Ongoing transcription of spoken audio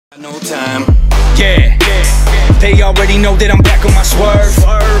time. Yeah, they already know that I'm back on my swerve.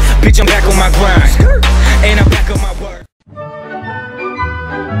 Bitch, I'm back on my grind, and I'm back on my word.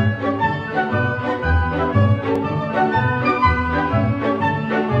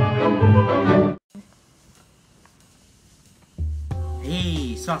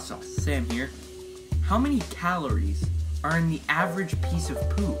 Hey, Sauce, Sam here. How many calories are in the average piece of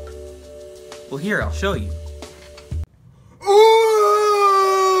poop? Well, here, I'll show you.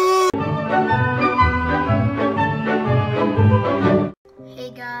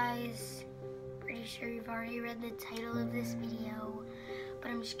 Hey guys, pretty sure you've already read the title of this video, but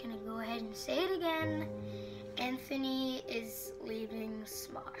I'm just gonna go ahead and say it again. Anthony is leaving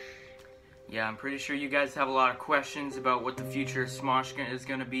Smosh. Yeah, I'm pretty sure you guys have a lot of questions about what the future of Smosh is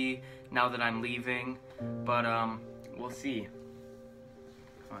gonna be now that I'm leaving, but we'll see.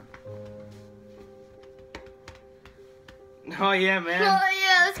 Come on. Oh yeah, man. Oh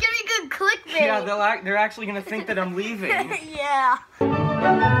yeah, that's gonna be good clickbait. Yeah, they're actually gonna think that I'm leaving. Yeah.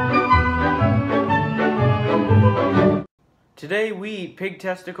 Today we eat pig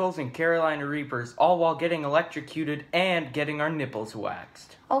testicles and Carolina Reapers, all while getting electrocuted and getting our nipples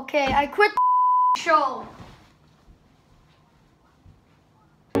waxed. Okay, I quit the show.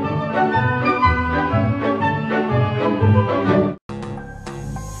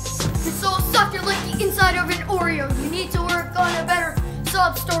 This all sucked. You're like the inside of an Oreo. You need to work on a better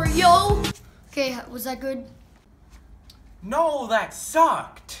sob story, yo. Okay, was that good? No, that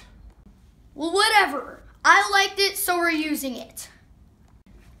sucked. Well, whatever. I liked it, so we're using it.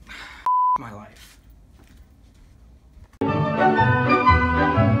 My life.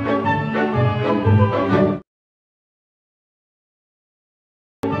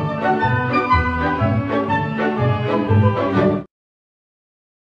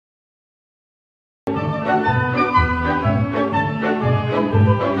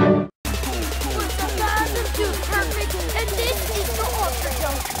 Perfect, and this is the ultra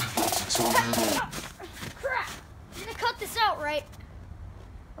dunk. Crap! You're gonna cut this out, right?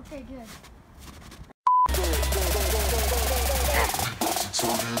 Okay, good.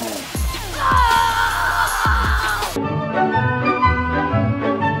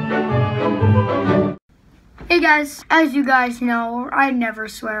 Hey guys, as you guys know, I never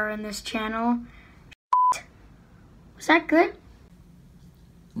swear in this channel. Was that good?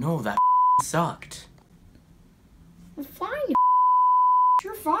 No, that sucked. Well, fine.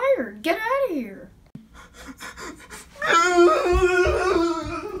 You're fired. Get out of here.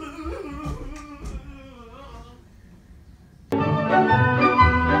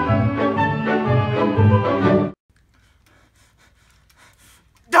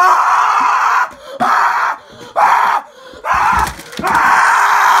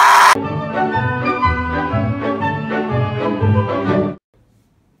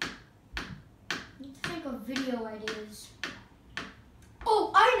 Need to think of video ideas.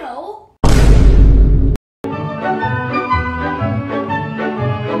 Oh, I know.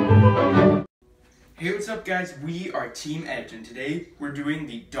 Hey, what's up guys? We are Team Edge, and today we're doing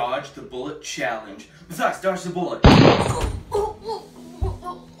the Dodge the Bullet Challenge. With us, dodge the bullet.